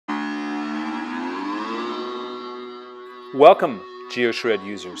Welcome, GeoShred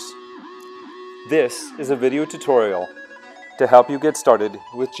users. This is a video tutorial to help you get started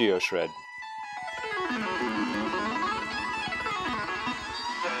with GeoShred.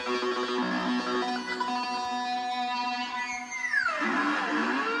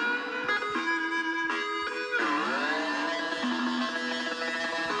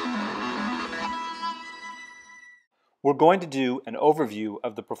 We're going to do an overview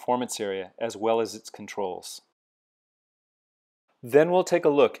of the performance area as well as its controls. Then we'll take a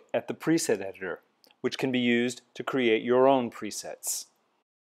look at the preset editor, which can be used to create your own presets.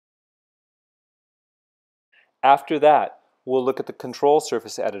 After that, we'll look at the control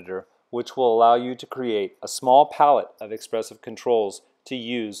surface editor, which will allow you to create a small palette of expressive controls to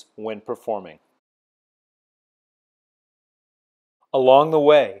use when performing. Along the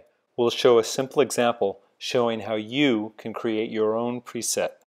way, we'll show a simple example showing how you can create your own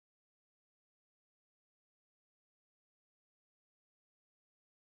preset.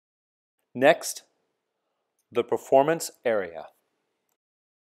 Next, the performance area.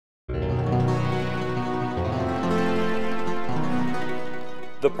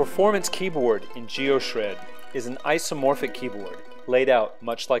 The performance keyboard in GeoShred is an isomorphic keyboard laid out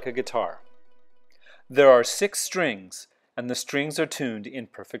much like a guitar. There are 6 strings, and the strings are tuned in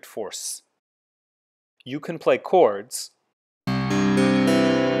perfect force. You can play chords,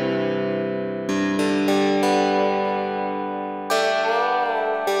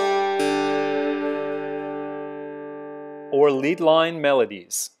 or lead line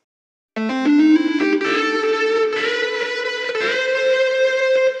melodies.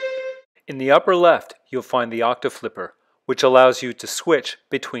 In the upper left, you'll find the octave flipper, which allows you to switch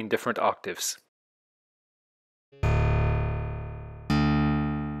between different octaves.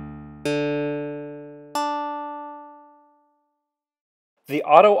 The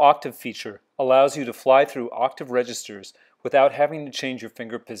auto octave feature allows you to fly through octave registers without having to change your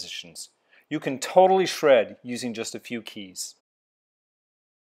finger positions. You can totally shred using just a few keys.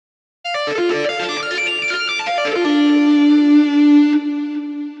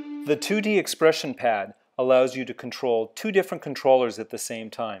 The 2D expression pad allows you to control 2 different controllers at the same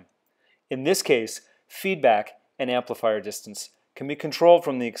time. In this case, feedback and amplifier distance can be controlled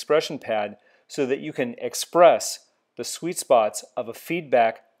from the expression pad so that you can express the sweet spots of a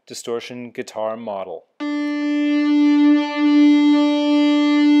feedback distortion guitar model.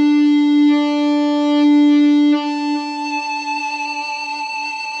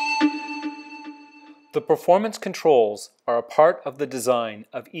 The performance controls are a part of the design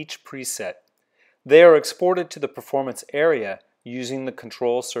of each preset. They are exported to the performance area using the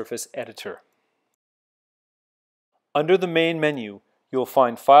control surface editor. Under the main menu, you'll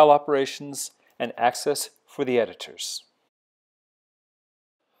find file operations and access for the editors.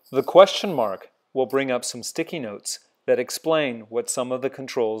 The question mark will bring up some sticky notes that explain what some of the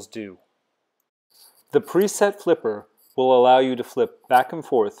controls do. The preset flipper will allow you to flip back and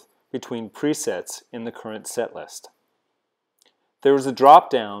forth between presets in the current set list. There is a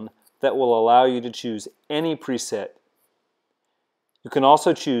drop-down that will allow you to choose any preset. You can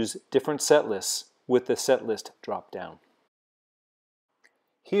also choose different set lists with the set list drop-down.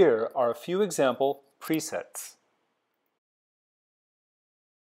 Here are a few example presets.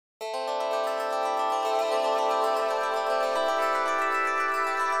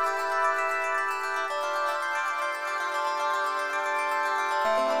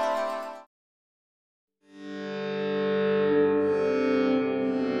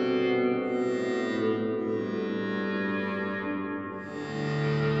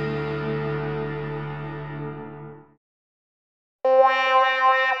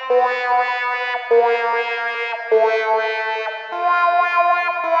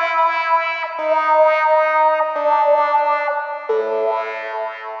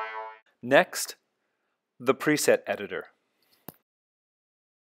 Next, the preset editor.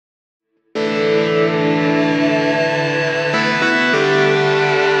 The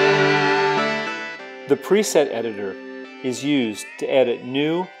preset editor is used to edit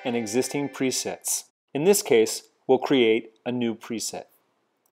new and existing presets. In this case, we'll create a new preset.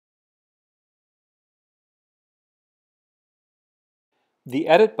 The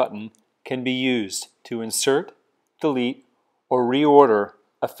Edit button can be used to insert, delete, or reorder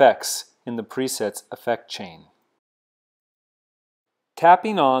effects in the preset's effect chain.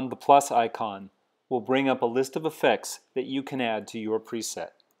 Tapping on the plus icon will bring up a list of effects that you can add to your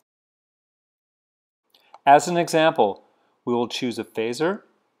preset. As an example, we will choose a phaser,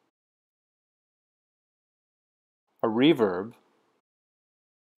 a reverb,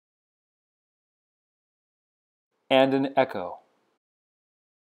 and an echo.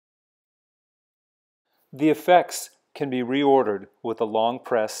 The effects can be reordered with a long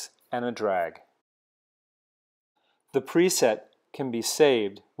press and a drag. The preset can be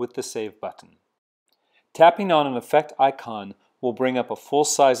saved with the Save button. Tapping on an effect icon will bring up a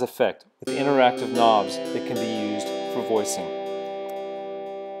full-size effect with interactive knobs that can be used for voicing.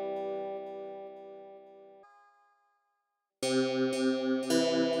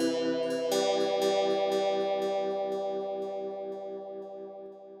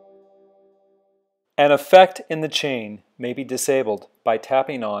 An effect in the chain may be disabled by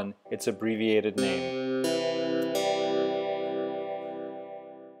tapping on its abbreviated name.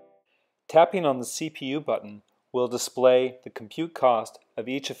 Tapping on the CPU button will display the compute cost of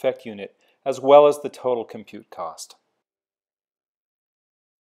each effect unit as well as the total compute cost.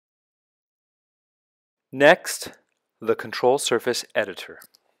 Next, the Control Surface Editor.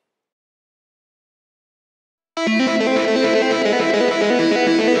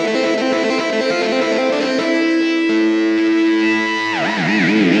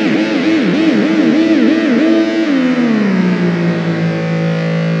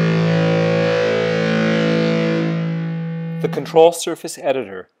 The Control Surface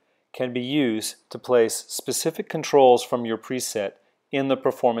Editor can be used to place specific controls from your preset in the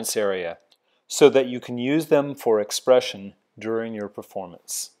performance area so that you can use them for expression during your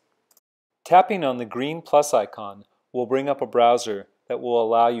performance. Tapping on the green plus icon will bring up a browser that will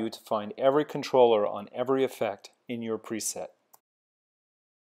allow you to find every controller on every effect in your preset.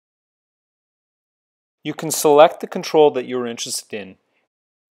 You can select the control that you're interested in,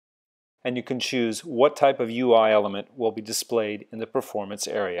 and you can choose what type of UI element will be displayed in the performance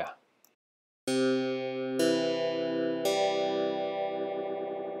area.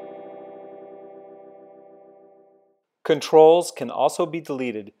 Controls can also be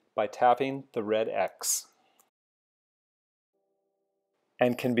deleted by tapping the red X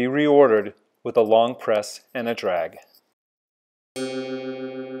and can be reordered with a long press and a drag.